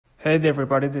Hey there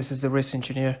everybody, this is the race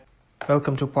engineer.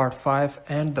 Welcome to part 5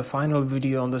 and the final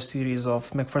video on the series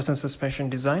of MacPherson suspension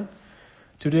design.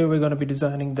 Today we're going to be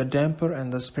designing the damper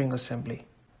and the spring assembly.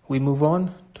 We move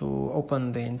on to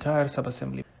open the entire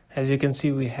subassembly. As you can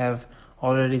see, we have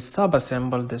already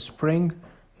sub-assembled the spring,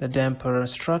 the damper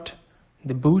strut,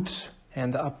 the boots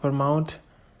and the upper mount,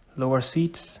 lower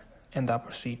seats and the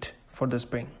upper seat for the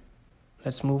spring.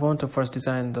 Let's move on to first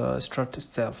design the strut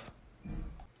itself.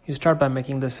 You start by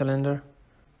making the cylinder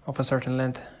of a certain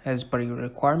length as per your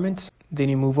requirements. Then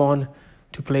you move on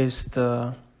to place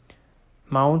the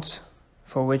mounts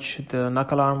for which the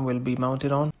knuckle arm will be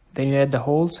mounted on. Then you add the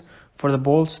holes for the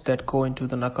bolts that go into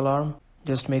the knuckle arm.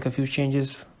 Just make a few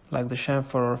changes like the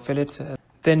chamfer or fillets.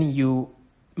 Then you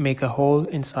make a hole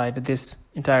inside this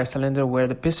entire cylinder where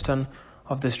the piston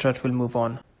of the strut will move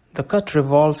on. The cut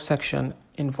revolve section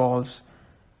involves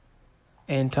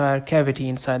an entire cavity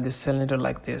inside this cylinder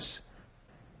like this.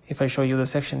 If I show you the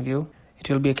section view, it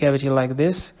will be a cavity like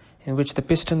this in which the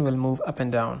piston will move up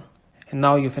and down. And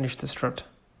now you finish the strut.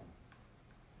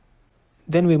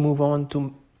 Then we move on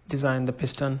to design the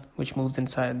piston which moves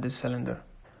inside this cylinder.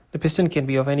 The piston can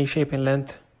be of any shape and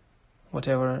length,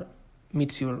 whatever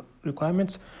meets your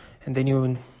requirements. And then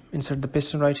you insert the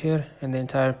piston right here and the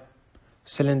entire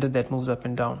cylinder that moves up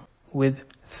and down with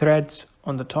threads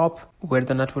on the top where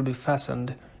the nut will be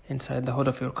fastened inside the hood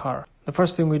of your car. The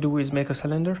first thing we do is make a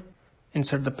cylinder,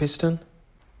 insert the piston,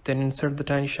 then insert the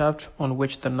tiny shaft on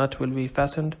which the nut will be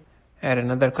fastened, add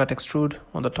another cut extrude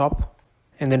on the top,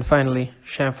 and then finally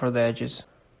chamfer the edges.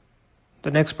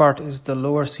 The next part is the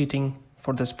lower seating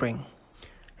for the spring.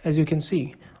 As you can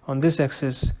see, on this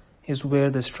axis is where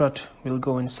the strut will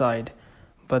go inside,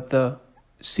 but the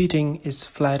seating is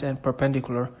flat and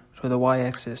perpendicular to the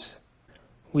y-axis.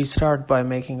 We start by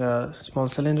making a small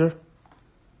cylinder,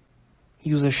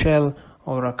 use a shell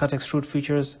or a cut extrude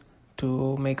features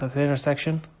to make a thinner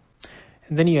section,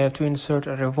 and then you have to insert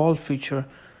a revolve feature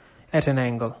at an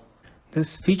angle.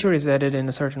 This feature is added in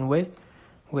a certain way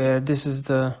where this is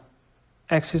the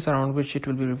axis around which it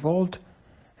will be revolved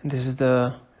and this is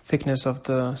the thickness of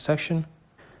the section.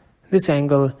 This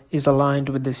angle is aligned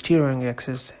with the steering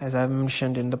axis as I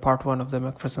mentioned in the part 1 of the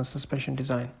MacPherson suspension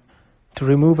design. To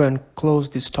remove and close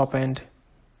this top end,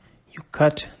 you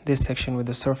cut this section with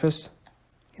the surface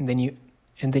and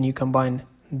then you combine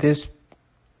this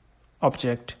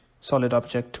object, solid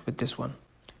object, with this one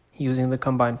using the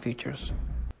combine features.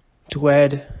 To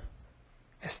add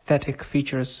aesthetic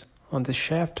features on this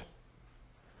shaft,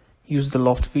 use the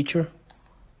loft feature.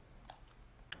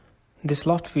 This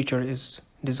loft feature is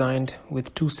designed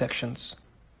with 2 sections.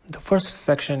 The first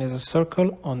section is a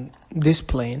circle on this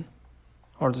plane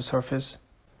or the surface,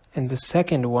 and the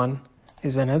second one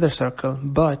is another circle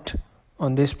but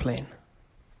on this plane,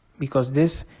 because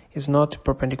this is not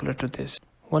perpendicular to this.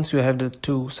 Once you have the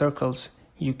 2 circles,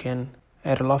 you can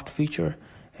add a loft feature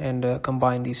and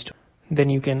combine these 2. Then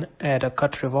you can add a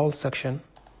cut revolve section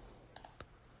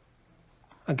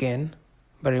again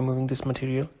by removing this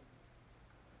material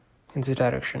in this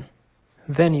direction.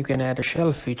 Then you can add a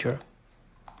shell feature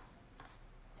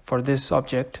for this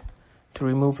object to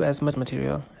remove as much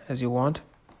material as you want.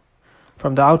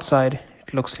 From the outside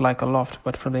it looks like a loft,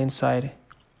 but from the inside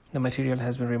the material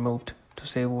has been removed to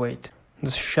save weight.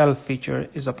 The shell feature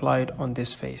is applied on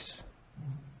this face.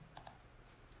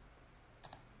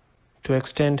 To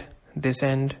extend this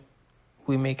end,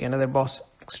 we make another boss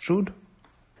extrude,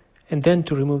 and then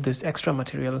to remove this extra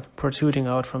material protruding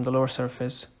out from the lower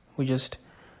surface, we just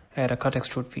add a cut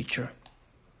extrude feature.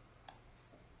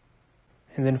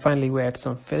 And then finally we add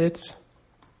some fillets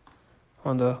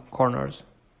on the corners.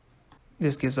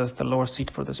 This gives us the lower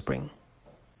seat for the spring.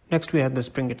 Next we have the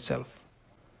spring itself.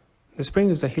 The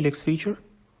spring is a helix feature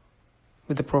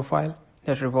with a profile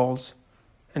that revolves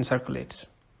and circulates.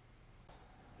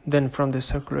 Then from this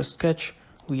circular sketch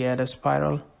we add a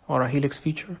spiral or a helix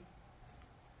feature.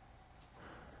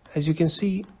 As you can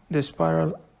see, the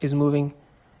spiral is moving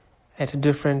at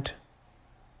different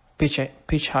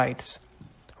pitch heights.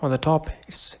 On the top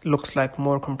it looks like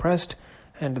more compressed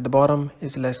and at the bottom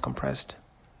is less compressed.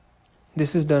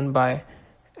 This is done by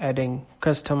adding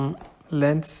custom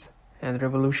lengths and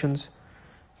revolutions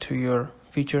to your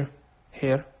feature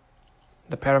here.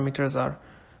 The parameters are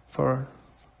for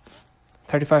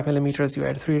 35 millimeters you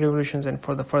add 3 revolutions, and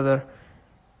for the further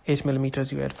 8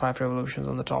 millimeters you add 5 revolutions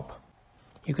on the top.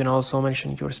 You can also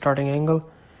mention your starting angle.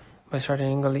 By starting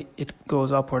angle it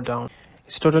goes up or down.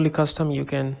 It's totally custom, you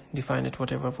can define it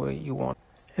whatever way you want.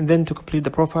 And then to complete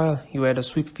the profile you add a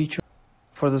sweep feature.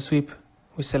 For the sweep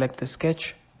we select the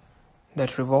sketch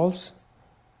that revolves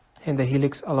and the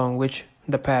helix along which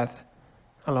the path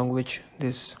along which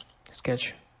this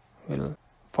sketch will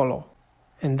follow.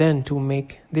 And then to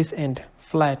make this end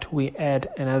flat, we add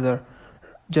another,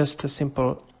 just a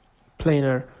simple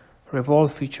planar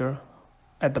revolve feature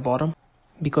at the bottom,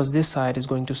 because this side is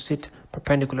going to sit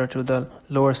perpendicular to the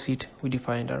lower seat we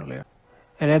defined earlier.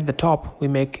 And at the top we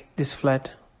make this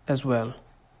flat as well,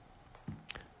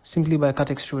 simply by cut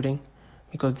extruding,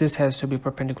 because this has to be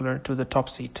perpendicular to the top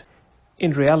seat.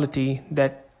 In reality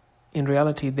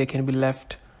they can be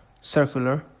left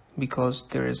circular because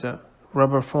there is a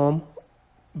rubber foam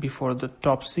before the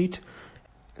top seat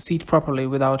properly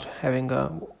without having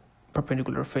a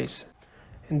perpendicular face.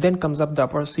 And then comes up the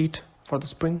upper seat for the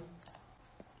spring.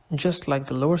 Just like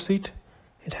the lower seat,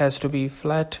 it has to be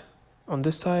flat on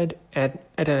this side at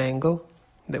an angle,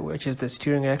 which is the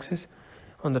steering axis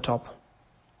on the top.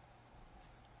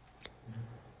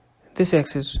 This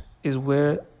axis is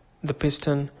where the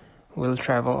piston will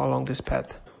travel along this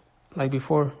path. Like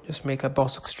before, just make a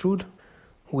boss extrude.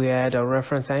 We add our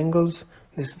reference angles.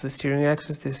 This is the steering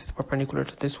axis, this is perpendicular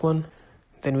to this one.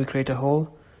 Then we create a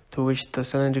hole through which the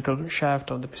cylindrical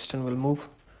shaft of the piston will move.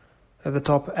 At the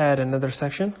top, add another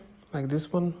section like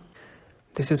this one.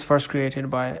 This is first created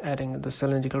by adding the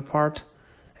cylindrical part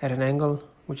at an angle,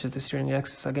 which is the steering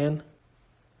axis again.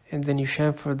 And then you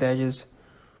chamfer the edges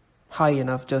high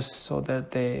enough just so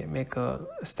that they make a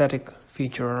static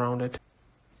feature around it.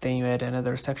 Then you add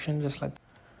another section just like that.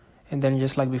 And then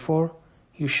just like before,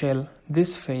 you shell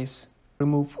this face,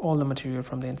 remove all the material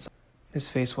from the inside. This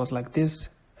face was like this,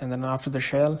 and then after the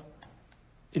shell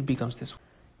it becomes this.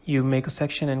 You make a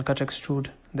section and cut extrude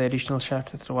the additional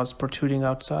shaft that was protruding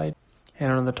outside,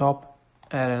 and on the top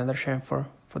add another chamfer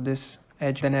for this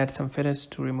edge, then add some finish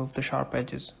to remove the sharp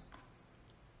edges.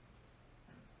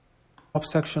 Top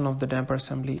section of the damper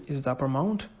assembly is the upper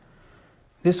mount.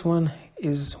 This one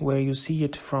is where you see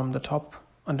it from the top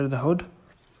under the hood,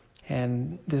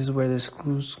 and this is where the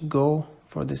screws go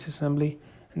for this assembly,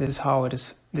 and this is how it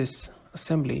is, this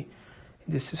assembly,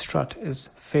 this strut is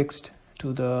fixed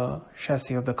to the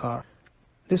chassis of the car.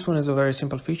 This one is a very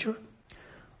simple feature.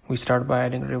 We start by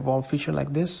adding a revolve feature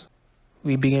like this.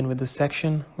 We begin with the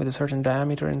section with a certain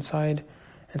diameter inside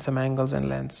and some angles and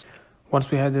lengths. Once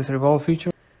we have this revolve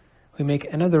feature, we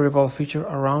make another revolve feature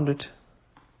around it,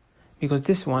 because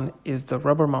this one is the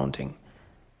rubber mounting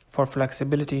for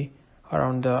flexibility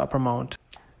around the upper mount.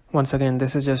 Once again,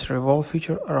 this is just a revolve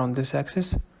feature around this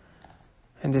axis,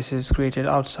 and this is created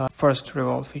outside first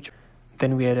revolve feature.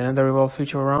 Then we add another revolve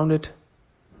feature around it.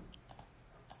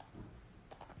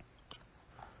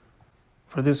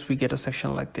 For this we get a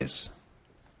section like this,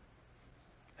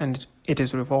 and it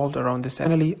is revolved around this.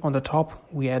 Finally, on the top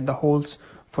we add the holes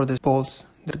for the bolts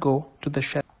that go to the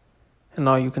chassis. And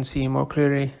now you can see more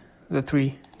clearly the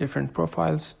three different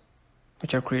profiles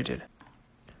which are created.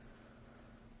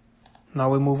 Now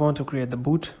we move on to create the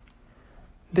boot.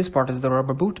 This part is the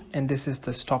rubber boot, and this is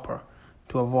the stopper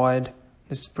to avoid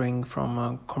the spring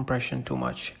from compression too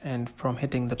much and from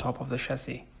hitting the top of the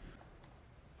chassis.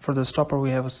 For the stopper we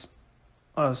have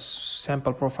a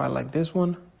sample profile like this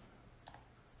one.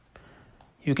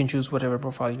 You can choose whatever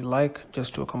profile you like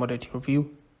just to accommodate your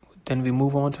view. Then we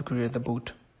move on to create the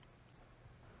boot.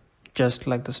 Just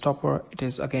like the stopper, it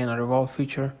is again a revolve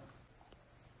feature.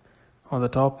 On the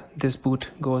top, this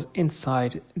boot goes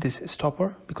inside this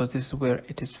stopper because this is where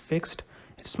it is fixed.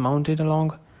 It's mounted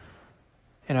along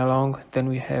and along. Then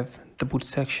we have the boot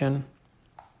section,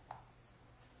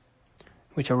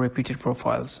 which are repeated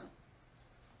profiles.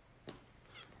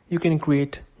 You can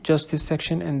create just this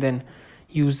section and then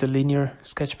use the linear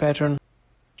sketch pattern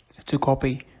to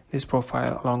copy this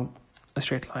profile along a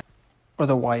straight line or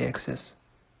the y-axis.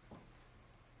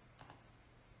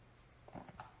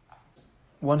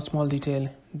 One small detail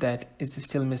that is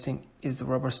still missing is the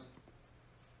rubber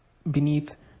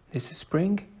beneath this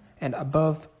spring and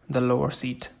above the lower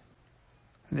seat,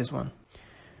 this one.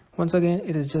 Once again,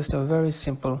 it is just a very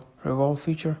simple revolve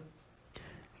feature.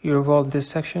 You revolve this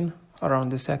section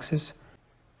around this axis,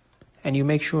 and you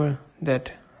make sure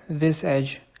that this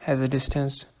edge has a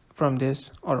distance from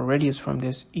this or a radius from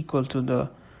this equal to the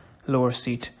lower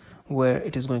seat where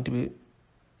it is going to be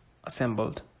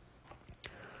assembled.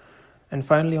 And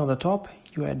finally, on the top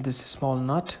you add this small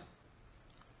nut.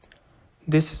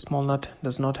 This small nut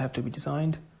does not have to be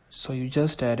designed, so you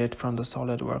just add it from the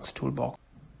Solidworks toolbox.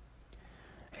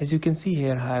 As you can see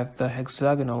here, I have the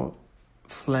hexagonal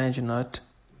flange nut.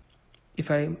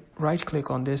 If I right click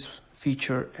on this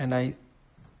feature and I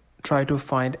try to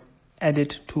find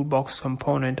edit toolbox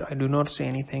component, I do not see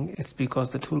anything. It's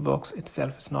because the toolbox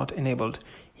itself is not enabled.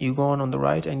 You go on the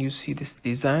right and you see this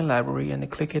design library, and you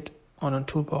click it on a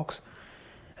toolbox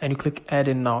and you click add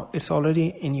in now. It's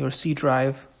already in your C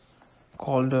drive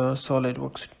called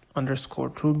Solidworks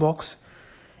 _ toolbox.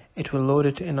 It will load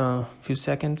it in a few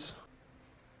seconds.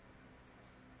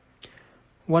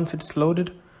 Once it's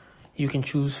loaded, you can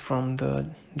choose from the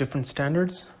different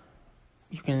standards.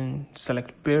 You can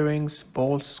select bearings,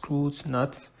 bolts, screws,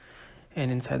 nuts,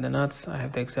 and inside the nuts I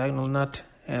have the hexagonal nut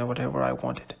and whatever I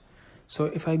wanted. So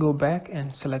if I go back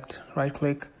and select right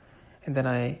click and then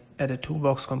I edit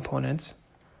toolbox components,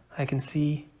 I can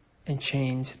see and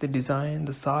change the design,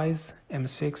 the size,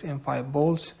 M6, M5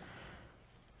 bolts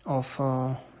of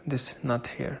this nut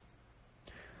here.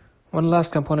 One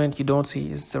last component you don't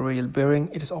see is the radial bearing.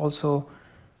 It is also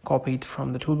copied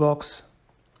from the toolbox.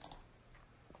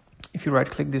 If you right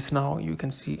click this now, you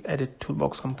can see edit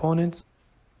toolbox components.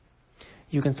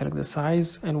 You can select the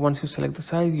size, and once you select the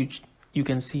size, you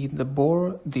can see the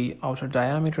bore, the outer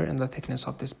diameter, and the thickness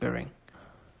of this bearing,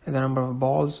 and the number of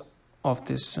balls of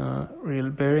this radial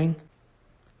bearing.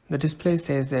 The display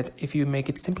says that if you make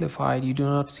it simplified, you do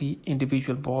not see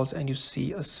individual balls and you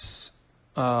see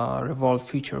a revolve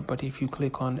feature, but if you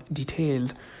click on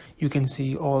detailed, you can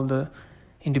see all the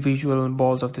individual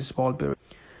balls of this ball bearing.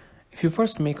 If you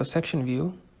first make a section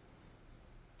view,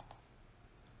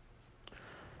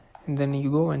 and then you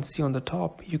go and see on the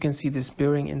top, you can see this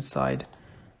bearing inside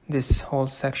this whole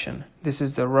section. This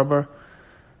is the rubber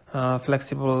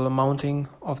flexible mounting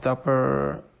of the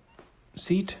upper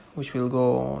seat, which will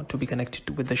go to be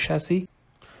connected with the chassis.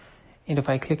 And if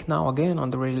I click now again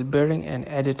on the radial bearing and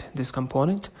edit this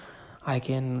component, I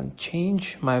can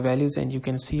change my values, and you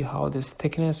can see how this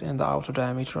thickness and the outer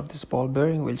diameter of this ball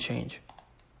bearing will change.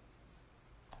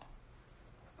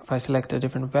 If I select a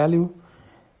different value,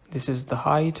 this is the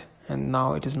height, and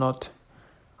now it is not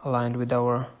aligned with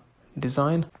our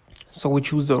design. So we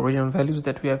choose the original values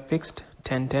that we have fixed,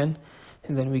 10, 10,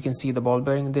 and then we can see the ball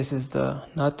bearing. This is the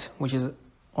nut which is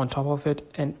on top of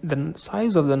it, and the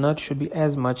size of the nut should be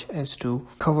as much as to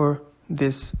cover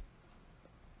this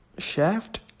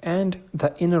shaft and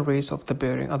the inner race of the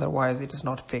bearing, otherwise it is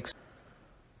not fixed.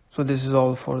 So this is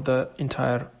all for the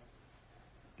entire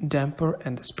damper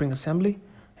and the spring assembly.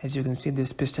 As you can see,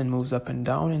 this piston moves up and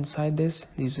down inside this.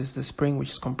 This is the spring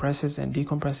which compresses and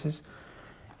decompresses,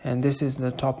 and this is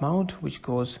the top mount which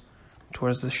goes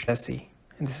towards the chassis,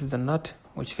 and this is the nut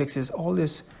which fixes all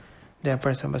this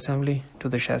damper sub-assembly to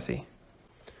the chassis.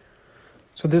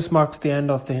 So this marks the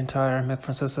end of the entire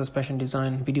MacPherson suspension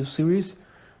design video series.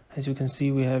 As you can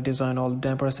see, we have designed all the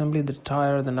damper assembly, the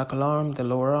tire, the knuckle arm, the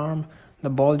lower arm, the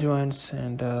ball joints,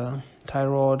 and tie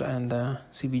rod, and the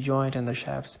CV joint, and the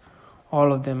shafts.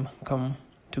 All of them come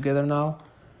together now.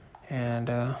 And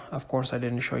of course I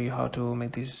didn't show you how to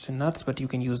make these nuts, but you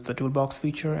can use the toolbox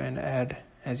feature and add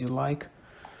as you like.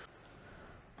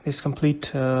 This complete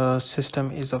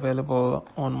system is available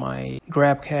on my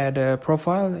GrabCAD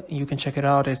profile. You can check it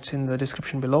out, it's in the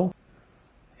description below.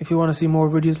 If you want to see more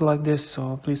videos like this,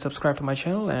 so please subscribe to my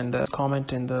channel and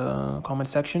comment in the comment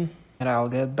section, and I'll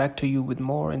get back to you with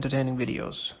more entertaining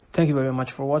videos. Thank you very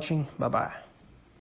much for watching. Bye bye.